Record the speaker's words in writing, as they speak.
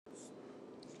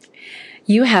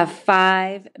You have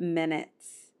 5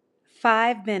 minutes,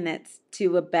 5 minutes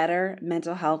to a better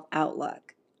mental health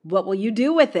outlook. What will you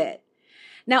do with it?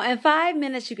 Now, in 5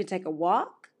 minutes, you can take a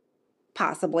walk,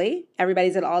 possibly.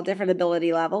 Everybody's at all different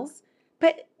ability levels.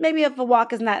 But maybe if a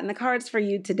walk is not in the cards for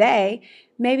you today,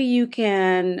 maybe you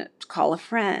can call a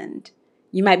friend.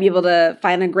 You might be able to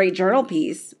find a great journal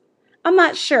piece. I'm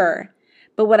not sure.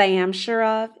 But what I am sure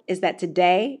of is that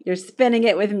today you're spending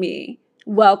it with me.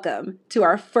 Welcome to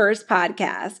our first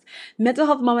podcast. Mental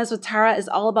Health Moments with Tara is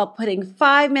all about putting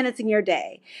 5 minutes in your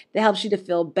day that helps you to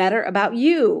feel better about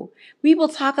you. We will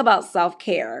talk about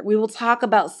self-care. We will talk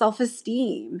about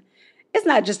self-esteem. It's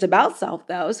not just about self,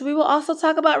 though, so we will also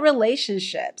talk about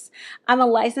relationships. I'm a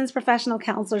licensed professional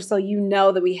counselor, so you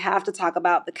know that we have to talk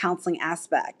about the counseling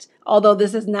aspect. Although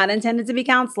this is not intended to be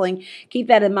counseling, keep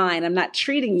that in mind. I'm not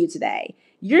treating you today.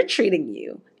 You're treating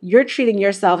you. You're treating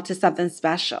yourself to something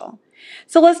special.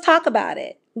 So let's talk about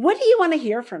it. What do you want to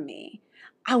hear from me?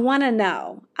 I want to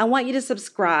know. I want you to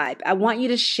subscribe. I want you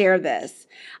to share this.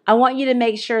 I want you to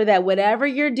make sure that whatever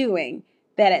you're doing,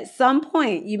 that at some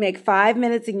point you make 5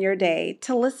 minutes in your day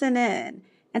to listen in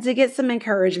and to get some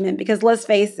encouragement, because let's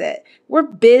face it, we're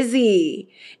busy.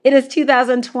 It is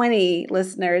 2020,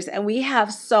 listeners, and we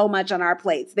have so much on our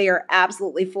plates. They are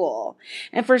absolutely full.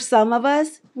 And for some of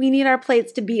us, we need our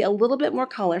plates to be a little bit more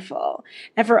colorful.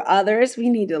 And for others, we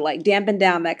need to dampen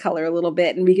down that color a little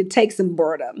bit and we can take some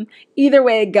boredom. Either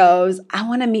way it goes, I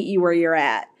want to meet you where you're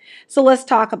at. So let's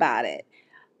talk about it.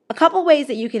 A couple ways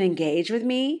that you can engage with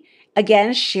me.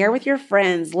 Again, share with your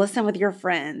friends, listen with your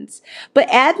friends, but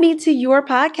add me to your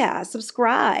podcast,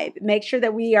 subscribe, make sure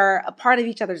that we are a part of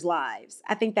each other's lives.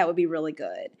 I think that would be really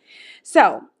good.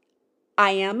 So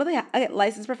I am a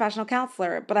licensed professional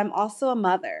counselor, but I'm also a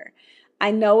mother.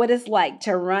 I know what it's like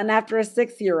to run after a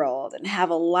 6-year-old and have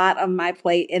a lot on my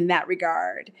plate in that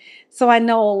regard. So I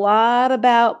know a lot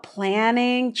about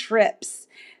planning trips,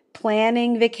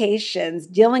 planning vacations,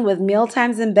 dealing with meal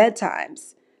times and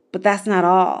bedtimes. But that's not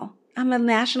all. I'm a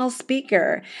national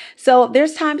speaker. So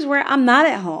there's times where I'm not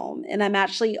at home and I'm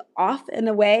actually off and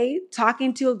away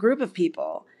talking to a group of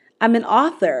people. I'm an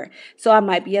author, so I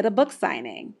might be at a book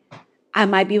signing. I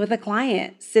might be with a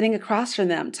client sitting across from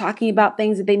them talking about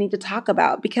things that they need to talk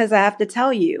about, because I have to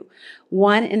tell you,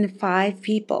 1 in 5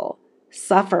 people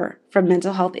suffer from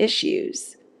mental health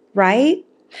issues, right?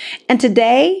 And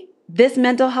today, this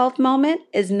mental health moment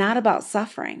is not about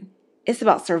suffering. It's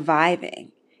about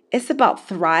surviving. It's about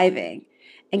thriving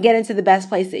and getting to the best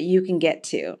place that you can get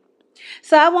to.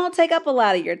 So I won't take up a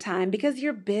lot of your time because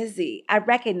you're busy. I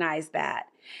recognize that.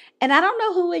 And I don't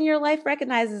know who in your life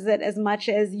recognizes it as much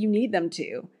as you need them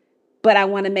to. But I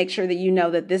want to make sure that you know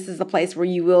that this is a place where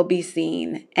you will be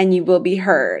seen and you will be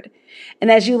heard. And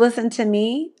as you listen to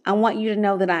me, I want you to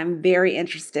know that I'm very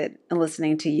interested in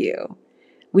listening to you.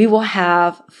 We will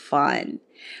have fun.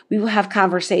 We will have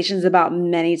conversations about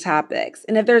many topics.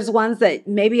 And if there's ones that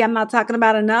maybe I'm not talking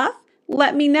about enough,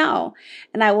 let me know.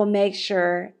 And I will make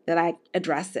sure that I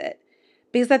address it.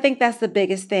 Because I think that's the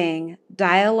biggest thing.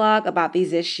 Dialogue about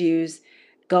these issues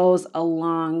goes a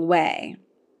long way.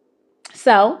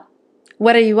 So,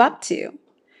 what are you up to?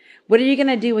 What are you going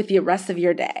to do with the rest of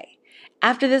your day?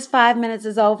 After this 5 minutes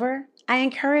is over, I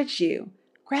encourage you,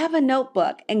 grab a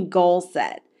notebook and goal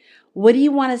set. What do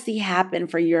you want to see happen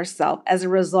for yourself as a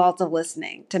result of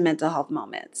listening to Mental Health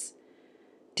Moments?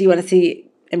 Do you want to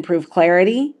see improved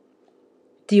clarity?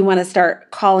 Do you want to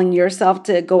start calling yourself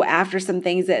to go after some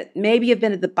things that maybe have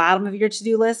been at the bottom of your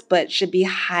to-do list but should be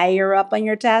higher up on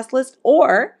your task list?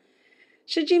 Or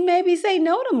should you maybe say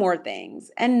no to more things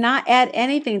and not add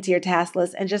anything to your task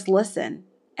list and just listen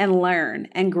and learn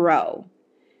and grow?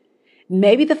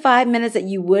 Maybe the 5 minutes that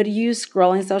you would use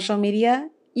scrolling social media,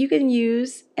 you can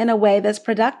use in a way that's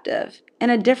productive, in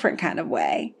a different kind of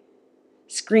way.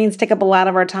 Screens take up a lot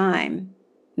of our time.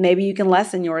 Maybe you can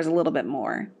lessen yours a little bit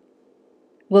more.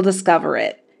 We'll discover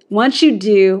it. Once you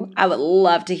do, I would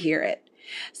love to hear it.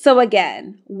 So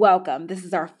again, welcome. This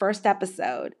is our first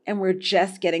episode and we're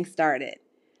just getting started.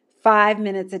 5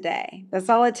 minutes a day. That's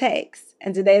all it takes.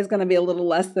 And today is going to be a little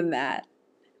less than that.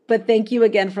 But thank you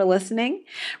again for listening.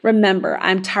 Remember,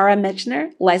 I'm Tara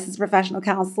Mitchner, licensed professional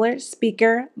counselor,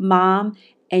 speaker, mom,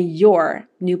 and your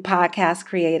new podcast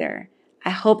creator. I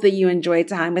hope that you enjoyed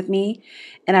time with me,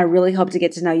 and I really hope to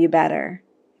get to know you better.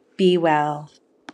 Be well.